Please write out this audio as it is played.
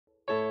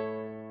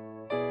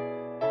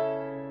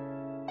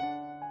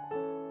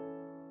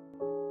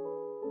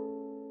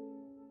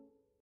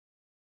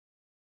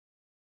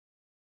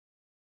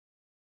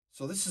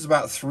So this is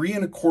about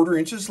 3¼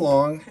 inches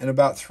long and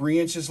about 3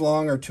 inches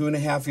long, or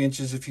 2½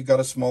 inches if you've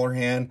got a smaller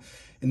hand.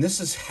 And this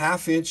is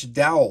 1/2 inch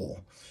dowel.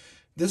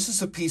 This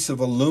is a piece of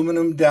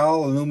aluminum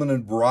dowel,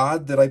 aluminum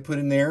rod that I put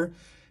in there,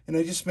 and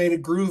I just made a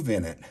groove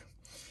in it.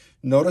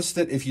 Notice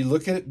that if you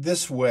look at it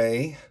this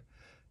way,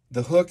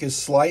 the hook is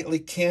slightly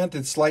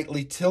canted,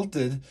 slightly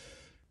tilted.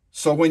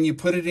 So when you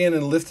put it in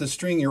and lift the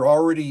string, you're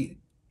already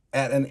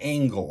at an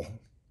angle.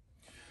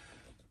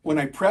 When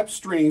I prep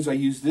strings, I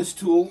use this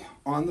tool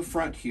on the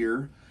front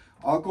here.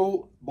 I'll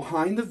go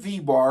behind the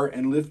V-bar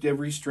and lift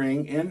every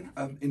string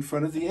in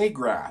front of the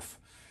A-graph.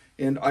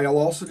 And I'll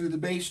also do the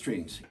bass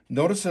strings.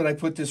 Notice that I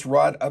put this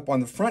rod up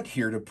on the front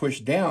here to push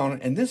down,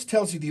 and this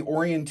tells you the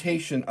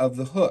orientation of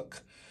the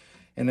hook.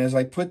 And as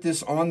I put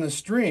this on the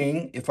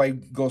string, if I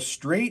go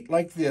straight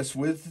like this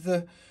with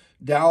the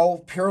dowel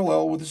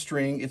parallel with the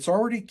string, it's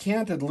already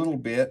canted a little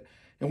bit.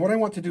 And what I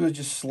want to do is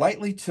just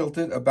slightly tilt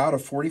it about a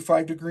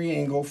 45-degree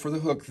angle for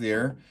the hook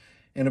there,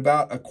 and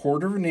about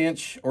 1/4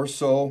 inch or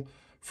so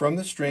from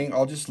the string,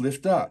 I'll just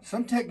lift up.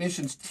 Some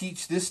technicians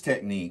teach this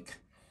technique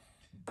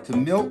to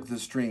milk the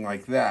string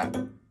like that.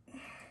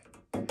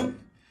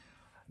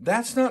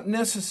 That's not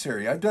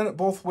necessary. I've done it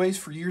both ways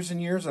for years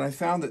and years, and I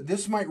found that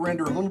this might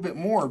render a little bit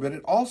more, but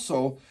it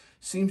also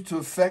seems to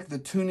affect the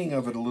tuning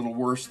of it a little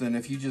worse than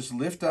if you just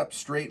lift up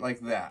straight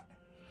like that.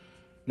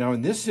 Now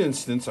in this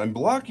instance, I'm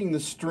blocking the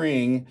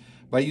string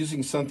by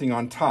using something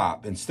on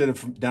top instead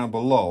of down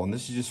below. And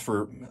this is just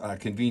for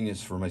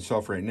convenience for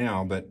myself right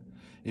now. But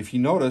if you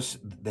notice,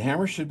 the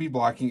hammer should be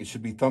blocking. It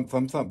should be thump,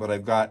 thump, thump. But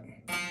I've got...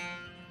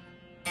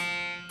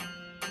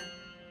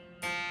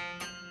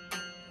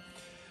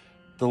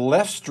 the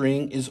left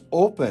string is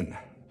open.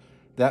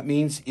 That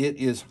means it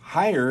is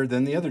higher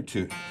than the other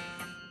two.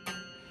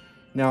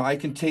 Now I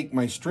can take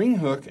my string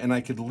hook and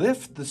I could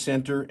lift the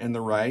center and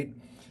the right.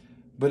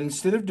 But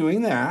instead of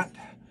doing that,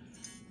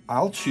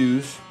 I'll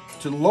choose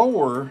to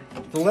lower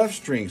the left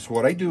string. So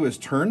what I do is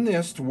turn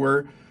this to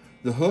where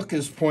the hook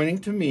is pointing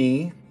to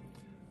me.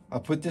 I'll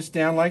put this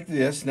down like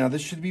this. Now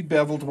this should be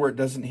beveled where it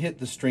doesn't hit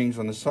the strings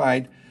on the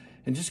side.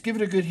 And just give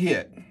it a good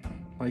hit,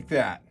 like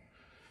that.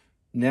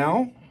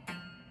 Now,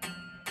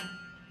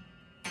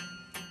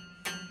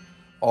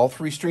 all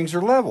 3 strings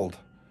are leveled.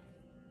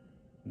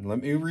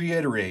 Let me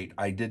reiterate,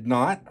 I did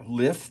not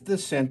lift the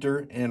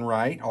center and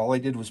right. All I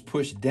did was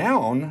push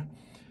down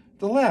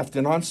the left.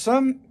 And on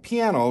some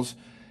pianos,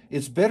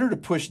 it's better to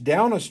push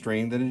down a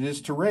string than it is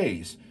to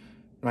raise.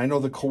 And I know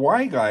the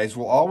Kawai guys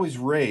will always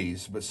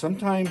raise, but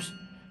sometimes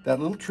that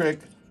little trick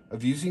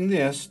of using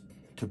this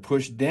to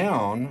push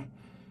down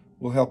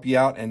will help you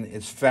out, and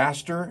it's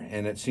faster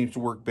and it seems to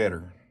work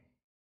better.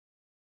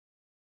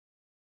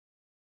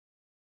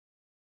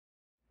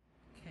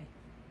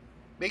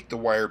 Make the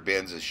wire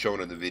bends as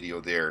shown in the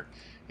video there,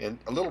 and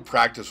a little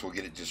practice will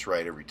get it just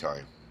right every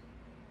time.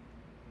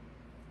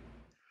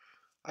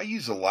 I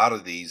use a lot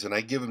of these and I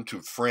give them to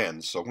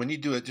friends, so when you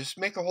do it, just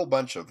make a whole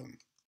bunch of them.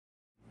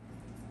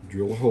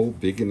 Drill a hole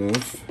big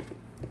enough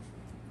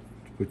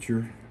to put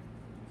your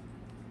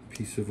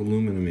piece of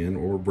aluminum in,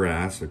 or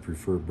brass. I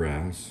prefer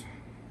brass.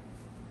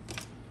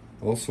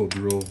 Also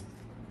drill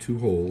 2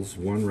 holes,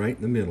 one right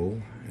in the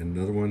middle and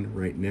another one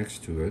right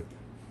next to it,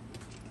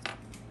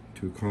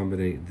 to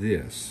accommodate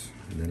this.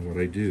 And then what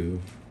I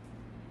do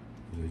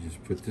is I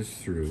just put this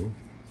through,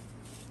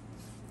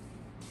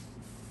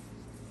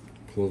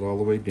 pull it all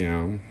the way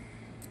down.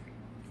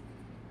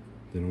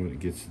 Then when it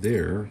gets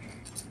there,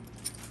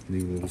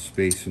 leave a little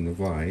space in the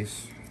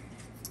vise.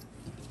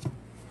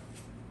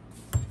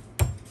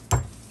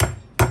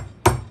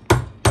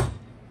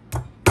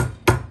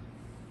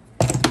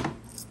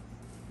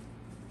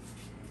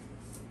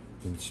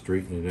 And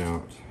straighten it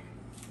out.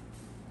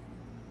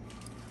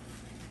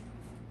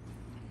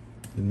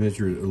 And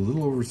measure it a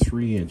little over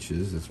 3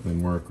 inches. That's my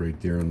mark right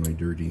there on my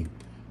dirty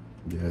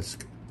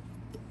desk.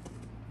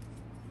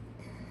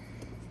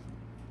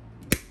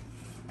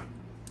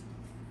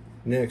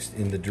 Next,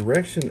 in the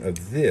direction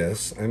of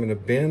this, I'm going to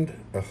bend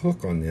a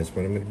hook on this,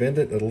 but I'm going to bend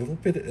it a little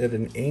bit at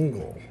an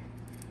angle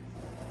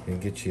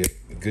and get you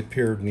a good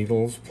pair of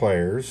needles,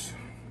 pliers.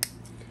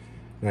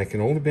 And I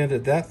can only bend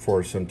it that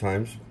far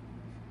sometimes,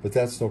 but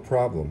that's no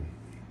problem.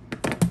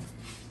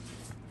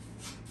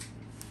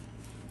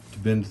 To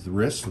bend the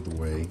rest of the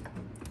way,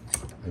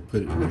 I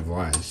put it in a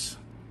vise.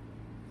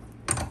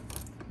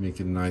 Make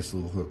it a nice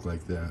little hook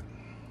like that.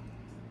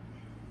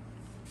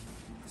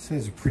 This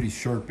has a pretty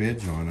sharp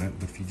edge on it,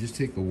 but if you just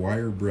take the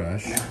wire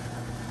brush, it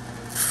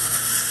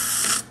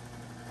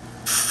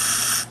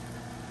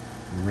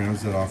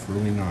rounds that off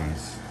really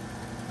nice.